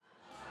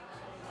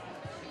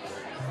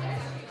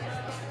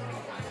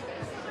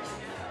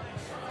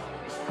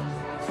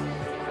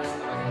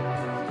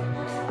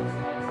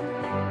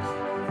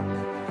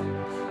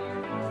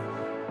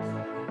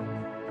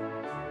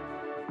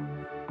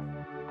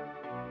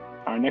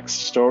Our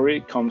next story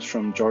comes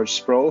from George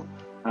Sproul.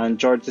 And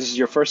George, this is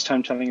your first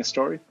time telling a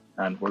story,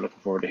 and we're looking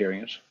forward to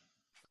hearing it.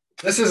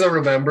 This is a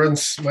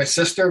remembrance. My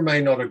sister may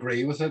not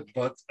agree with it,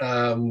 but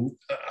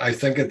I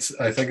think it's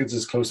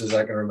as close as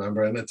I can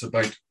remember, and it's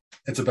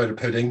about a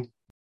pudding.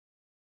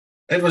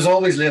 It was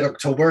always late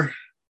October,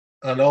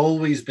 and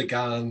always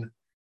began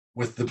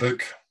with the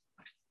book.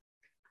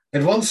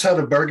 It once had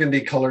a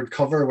burgundy-coloured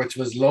cover, which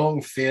was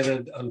long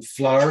faded and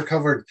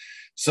flour-covered,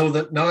 so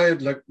that now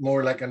it looked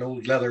more like an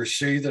old leather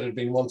shoe that had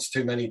been once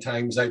too many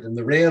times out in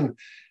the rain.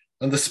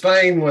 And the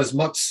spine was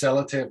much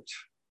sellotaped,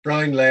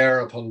 brown layer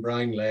upon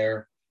brown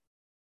layer.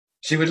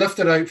 She would lift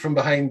it out from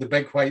behind the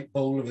big white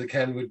bowl of the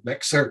Kenwood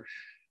mixer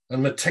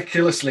and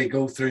meticulously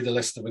go through the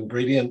list of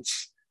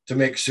ingredients to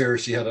make sure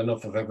she had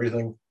enough of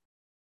everything.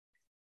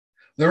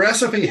 The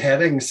recipe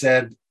heading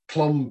said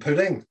plum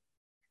pudding,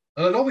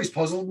 and it always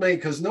puzzled me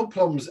because no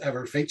plums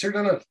ever featured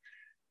in it.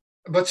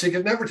 But she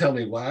could never tell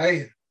me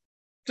why.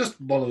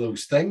 Just one of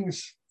those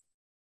things.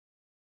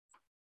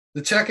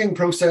 The checking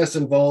process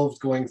involved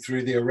going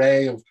through the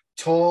array of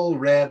tall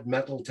red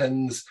metal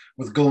tins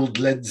with gold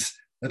lids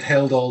that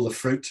held all the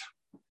fruit.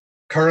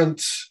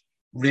 Currants,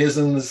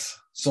 raisins,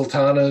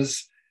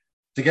 sultanas,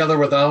 together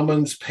with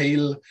almonds,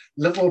 peel,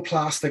 little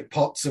plastic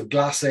pots of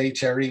glacé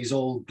cherries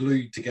all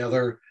glued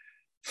together,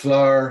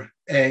 flour,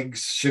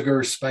 eggs,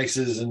 sugar,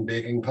 spices, and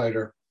baking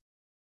powder.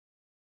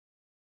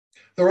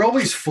 There were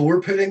always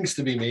 4 puddings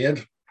to be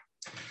made.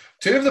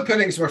 2 of the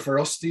puddings were for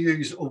us to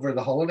use over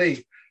the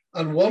holiday,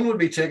 and 1 would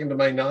be taken to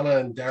my nana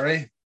in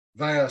Derry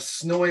via a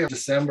snowy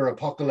December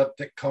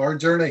apocalyptic car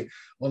journey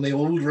on the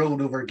old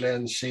road over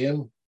Glen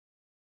Shane.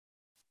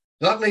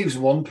 That leaves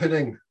 1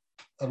 pudding,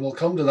 and we'll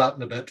come to that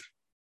in a bit.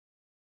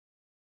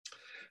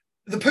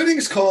 The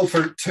puddings called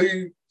for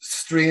 2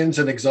 strange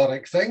and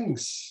exotic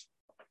things.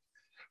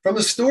 From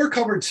the store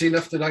cupboard, she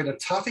lifted out a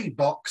tatty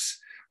box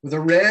with a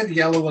red,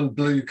 yellow, and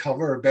blue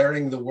cover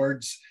bearing the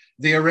words,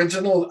 "The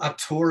original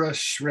Atora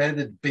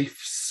shredded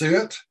beef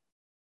suet,"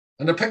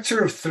 and a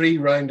picture of 3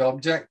 round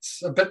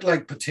objects, a bit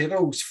like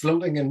potatoes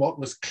floating in what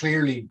was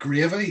clearly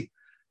gravy.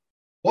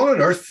 What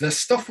on earth this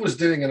stuff was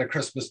doing in a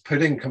Christmas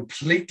pudding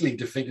completely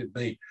defeated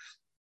me.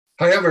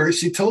 However,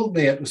 she told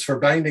me it was for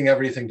binding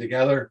everything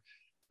together,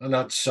 and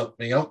that shut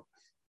me up.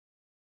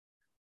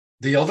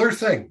 The other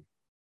thing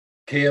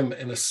came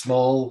in a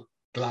small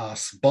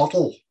glass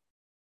bottle.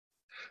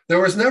 There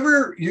was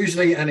never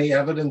usually any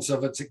evidence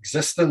of its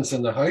existence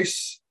in the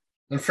house,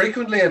 and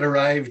frequently it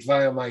arrived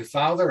via my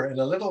father in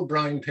a little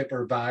brown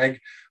paper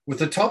bag with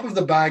the top of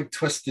the bag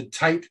twisted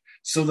tight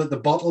so that the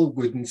bottle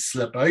wouldn't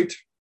slip out.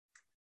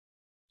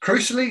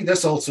 Crucially,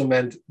 this also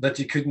meant that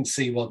you couldn't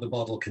see what the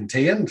bottle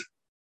contained.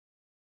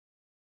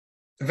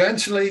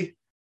 Eventually,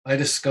 I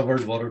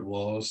discovered what it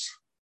was.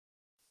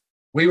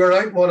 We were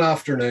out one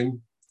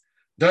afternoon,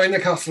 down the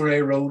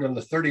Castlereagh Road on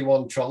the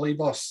 31 trolley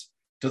bus,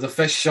 to the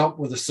fish shop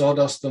with the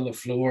sawdust on the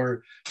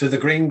floor, to the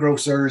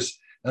greengrocer's,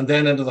 and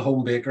then into the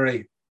home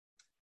bakery,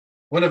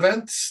 when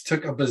events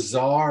took a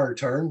bizarre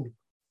turn.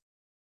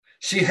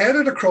 She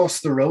headed across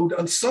the road,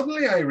 and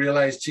suddenly I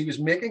realised she was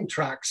making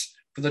tracks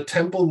for the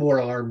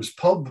Templemore Arms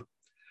pub,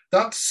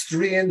 that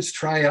strange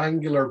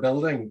triangular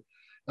building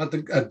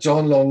at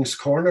John Long's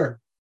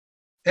corner.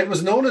 It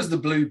was known as the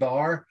Blue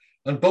Bar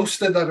and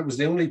boasted that it was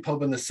the only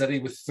pub in the city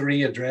with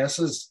 3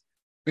 addresses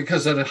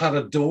because it had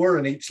a door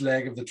in each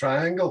leg of the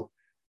triangle: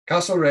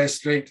 Castlereagh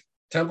Street,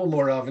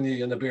 Templemore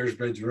Avenue, and the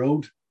Beersbridge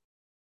Road.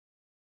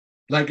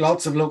 Like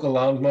lots of local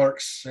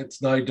landmarks, it's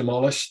now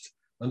demolished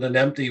and an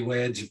empty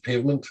wedge of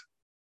pavement.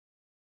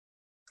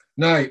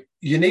 Now,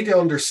 you need to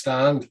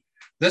understand,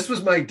 this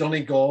was my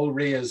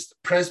Donegal-raised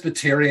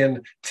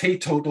Presbyterian,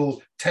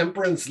 teetotal,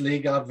 Temperance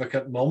League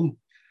advocate mum,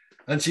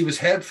 and she was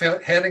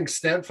heading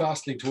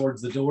steadfastly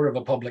towards the door of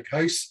a public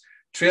house,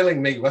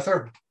 trailing me with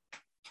her.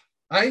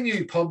 I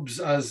knew pubs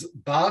as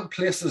bad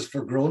places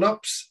for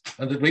grown-ups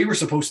and that we were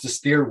supposed to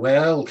steer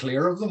well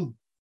clear of them.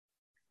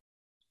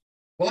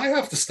 "Will I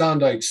have to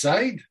stand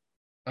outside?"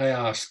 I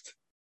asked,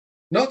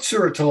 not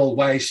sure at all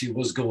why she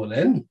was going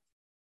in,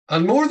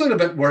 and more than a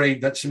bit worried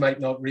that she might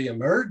not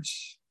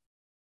re-emerge.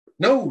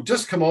 "No,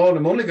 just come on,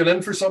 I'm only going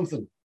in for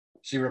something,"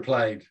 she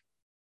replied.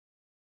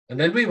 And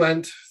then we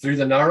went through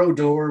the narrow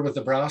door with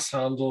the brass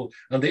handle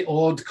and the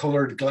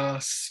odd-coloured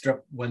glass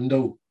strip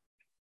window.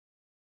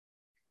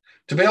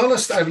 To be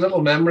honest, I've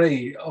little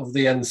memory of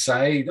the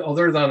inside,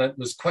 other than it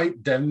was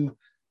quite dim,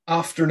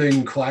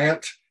 afternoon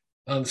quiet,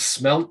 and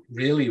smelt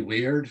really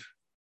weird.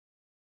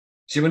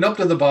 She went up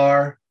to the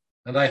bar,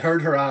 and I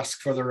heard her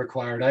ask for the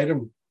required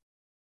item.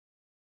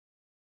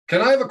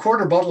 "Can I have a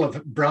quarter bottle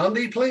of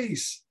brandy,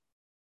 please?"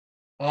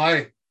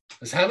 "Aye,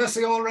 is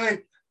Hennessy all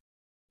right?"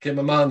 came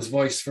a man's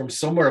voice from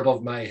somewhere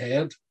above my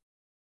head.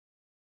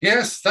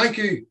 "Yes, thank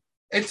you.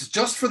 It's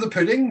just for the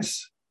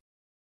puddings,"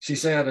 she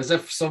said, as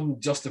if some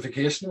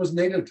justification was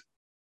needed.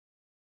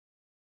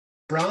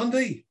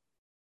 Brandy?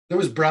 There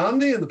was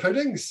brandy in the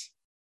puddings?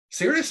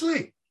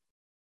 Seriously?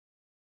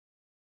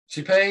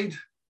 She paid,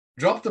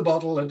 dropped the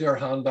bottle into her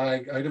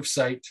handbag, out of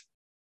sight,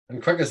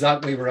 and quick as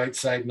that, we were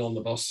outside and on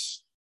the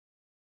bus.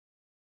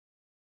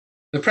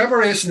 The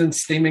preparation and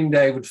steaming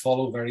day would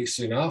follow very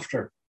soon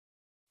after.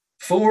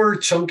 4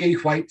 chunky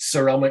white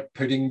ceramic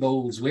pudding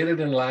bowls waited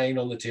in line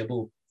on the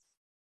table.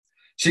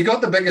 She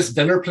got the biggest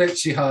dinner plate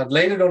she had,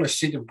 laid it on a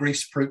sheet of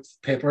greaseproof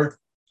paper,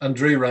 and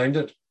drew round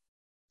it.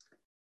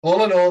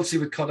 All in all, she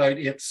would cut out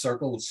 8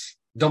 circles,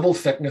 double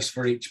thickness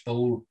for each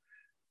bowl.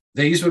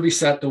 These would be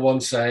set to one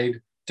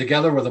side,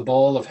 together with a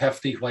ball of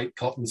hefty white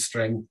cotton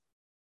string.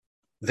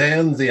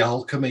 Then the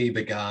alchemy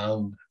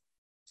began.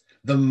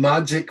 The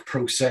magic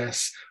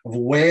process of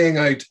weighing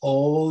out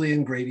all the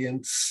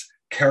ingredients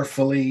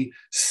carefully,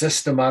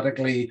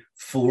 systematically,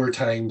 4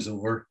 times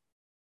over.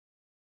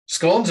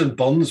 Scones and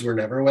buns were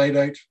never weighed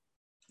out.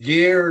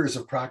 Years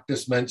of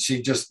practice meant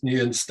she just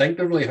knew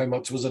instinctively how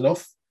much was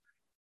enough.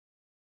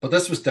 But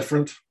this was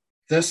different.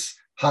 This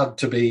had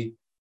to be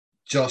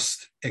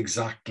just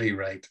exactly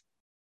right.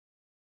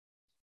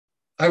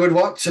 I would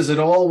watch as it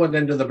all went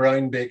into the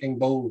brown baking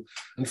bowl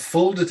and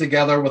folded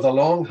together with a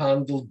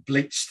long-handled,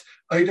 bleached,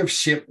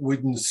 out-of-shape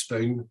wooden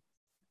spoon.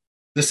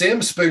 The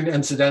same spoon,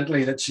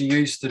 incidentally, that she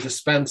used to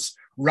dispense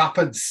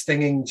rapid,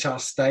 stinging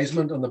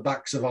chastisement on the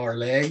backs of our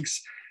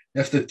legs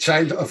if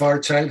our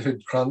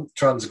childhood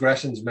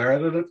transgressions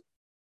merited it.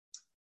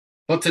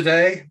 But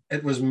today,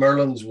 it was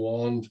Merlin's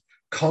wand,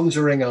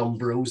 conjuring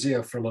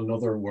ambrosia from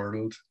another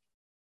world.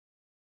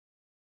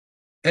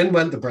 In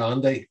went the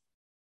brandy,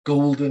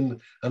 golden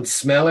and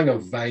smelling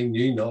of I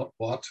knew not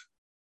what,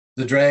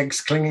 the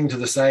dregs clinging to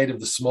the side of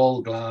the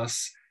small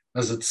glass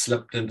as it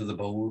slipped into the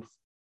bowl.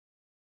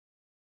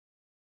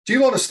 "Do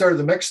you want to stir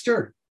the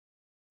mixture?"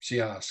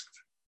 she asked.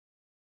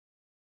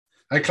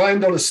 I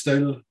climbed on a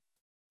stool,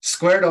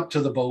 squared up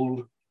to the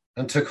bowl,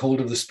 and took hold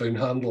of the spoon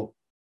handle.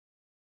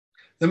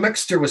 The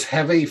mixture was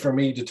heavy for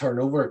me to turn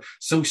over,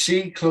 so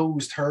she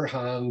closed her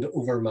hand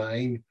over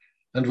mine,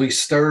 and we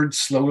stirred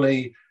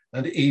slowly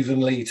and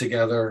evenly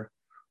together,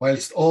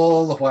 whilst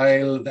all the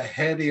while the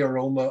heady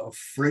aroma of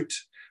fruit,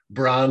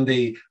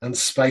 brandy, and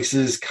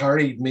spices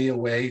carried me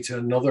away to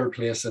another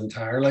place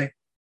entirely.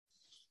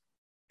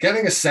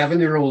 Getting a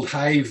 7-year-old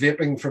high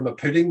vaping from a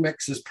pudding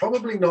mix is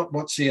probably not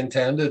what she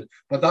intended,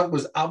 but that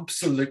was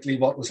absolutely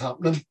what was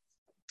happening.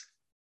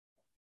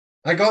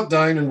 I got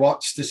down and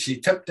watched as she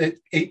tipped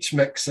each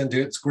mix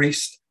into its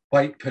greased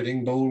white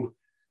pudding bowl,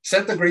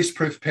 set the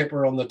greaseproof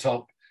paper on the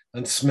top,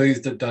 and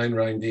smoothed it down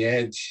round the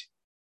edge.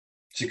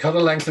 She cut a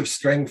length of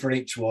string for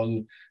each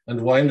one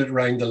and wound it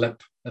round the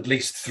lip at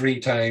least 3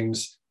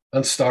 times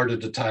and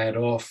started to tie it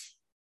off.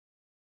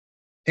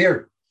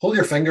 "Here, hold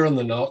your finger on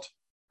the knot."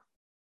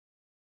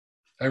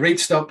 I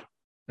reached up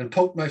and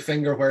poked my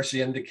finger where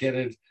she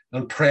indicated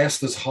and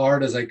pressed as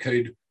hard as I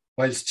could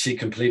whilst she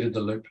completed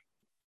the loop.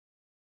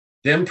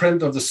 The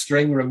imprint of the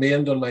string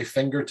remained on my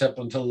fingertip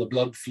until the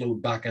blood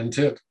flowed back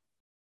into it.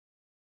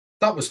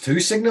 That was 2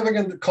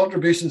 significant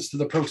contributions to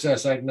the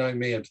process I'd now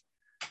made.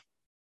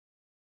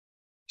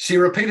 She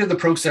repeated the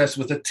process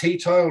with a tea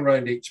towel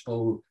round each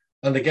bowl,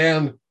 and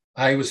again,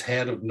 I was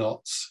head of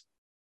knots.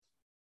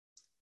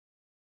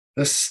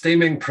 This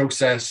steaming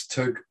process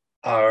took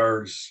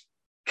hours.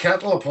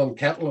 Kettle upon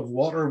kettle of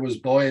water was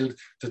boiled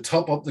to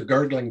top up the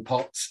gurgling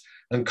pots,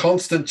 and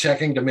constant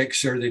checking to make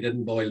sure they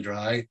didn't boil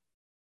dry.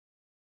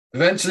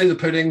 Eventually, the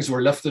puddings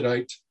were lifted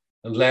out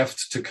and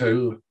left to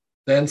cool,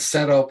 then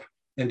set up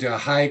into a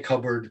high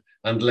cupboard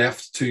and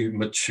left to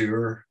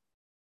mature.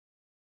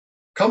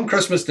 Come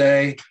Christmas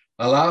Day,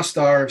 a last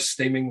hour of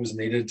steaming was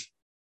needed,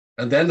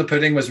 and then the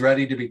pudding was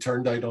ready to be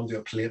turned out onto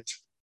a plate.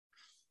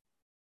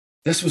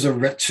 This was a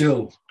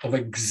ritual of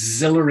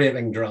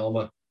exhilarating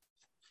drama.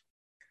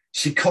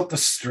 She cut the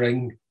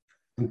string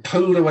and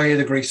pulled away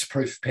the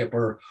greaseproof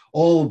paper,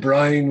 all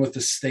brown with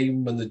the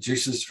steam and the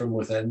juices from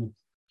within.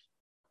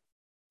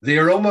 The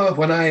aroma,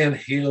 when I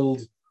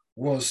inhaled,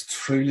 was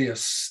truly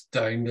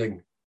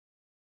astounding.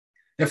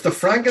 If the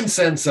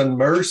frankincense and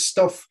myrrh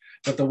stuff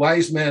that the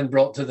wise men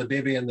brought to the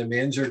baby in the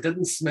manger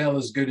didn't smell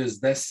as good as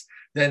this,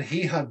 then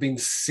he had been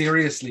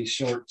seriously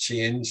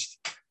shortchanged.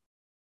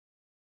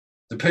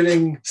 The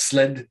pudding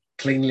slid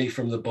cleanly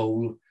from the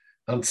bowl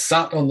and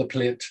sat on the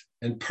plate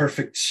in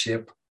perfect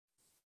shape,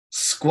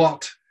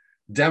 squat,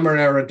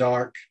 demerara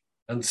dark,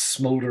 and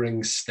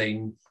smouldering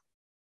steam.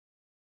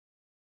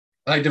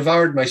 I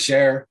devoured my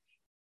share,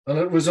 and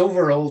it was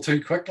over all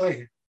too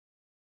quickly,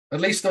 at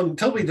least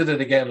until we did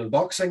it again on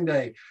Boxing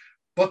Day.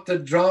 But the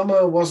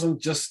drama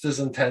wasn't just as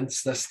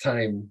intense this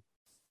time.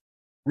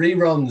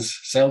 Reruns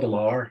seldom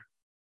are,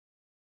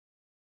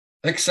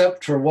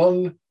 except for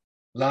one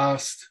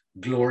last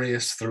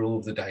glorious throw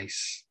of the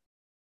dice.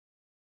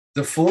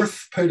 The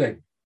 4th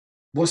pudding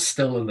was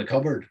still in the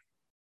cupboard,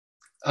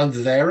 and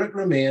there it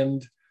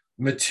remained,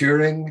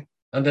 maturing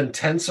and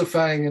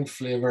intensifying in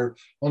flavour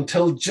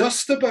until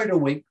just about a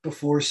week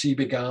before she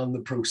began the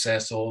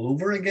process all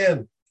over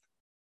again.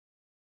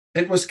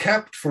 It was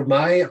kept for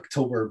my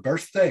October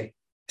birthday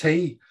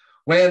tea,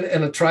 when,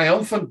 in a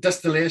triumphant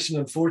distillation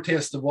and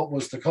foretaste of what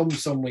was to come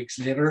some weeks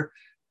later,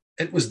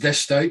 it was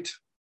dished out,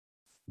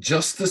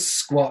 just as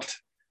squat,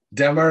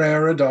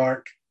 demerara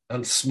dark,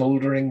 and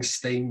smouldering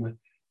steam,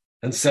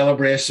 in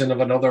celebration of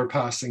another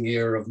passing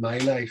year of my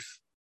life.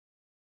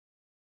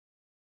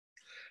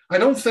 I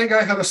don't think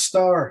I had a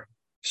star,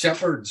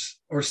 shepherds,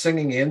 or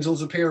singing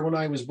angels appear when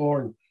I was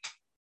born.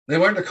 They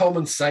weren't a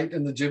common sight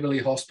in the Jubilee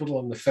Hospital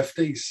in the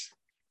 50s.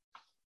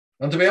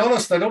 And to be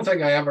honest, I don't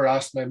think I ever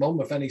asked my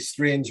mum if any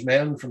strange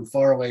men from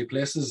faraway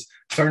places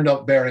turned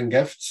up bearing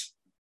gifts.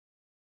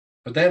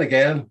 But then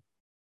again,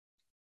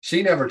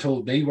 she never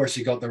told me where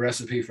she got the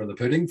recipe for the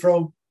pudding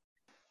from.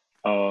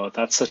 Oh,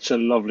 that's such a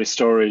lovely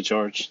story,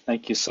 George.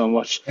 Thank you so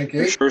much. Thank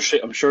you.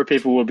 I'm sure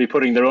people will be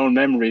putting their own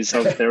memories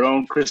of their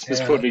own Christmas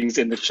Yeah. puddings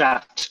in the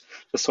chat.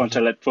 Just want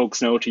to let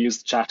folks know to use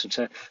the chat and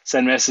to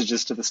send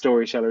messages to the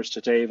storytellers, to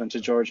Dave and to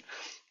George.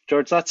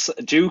 George,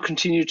 do you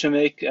continue to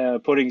make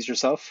puddings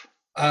yourself?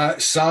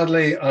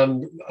 Sadly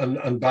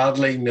and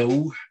badly,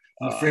 no.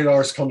 I'm afraid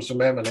ours comes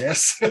from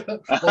M&S.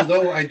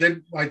 Although I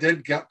did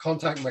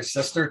contact my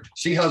sister.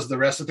 She has the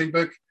recipe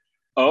book.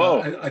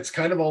 It's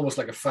kind of almost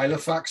like a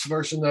Filofax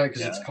version now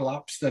because it's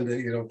collapsed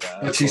into,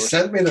 but she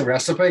sent me the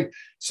recipe.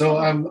 So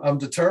I'm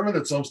determined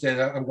at some stage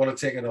I'm going to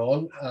take it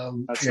on,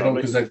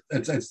 because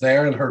it's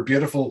there in her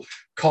beautiful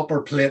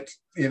copper plate,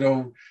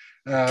 handwriting.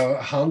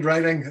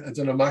 It's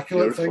an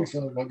immaculate thing.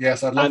 So, but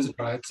yes, I'd love to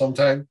try it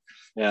sometime.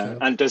 Yeah. So.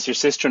 And does your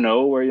sister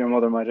know where your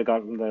mother might have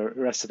gotten the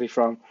recipe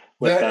from?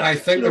 I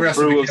think the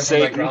recipe came from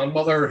my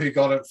grandmother, who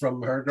got it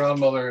from her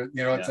grandmother.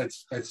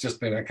 It's just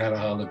been a kind of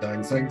handed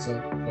down thing.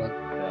 So.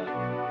 But.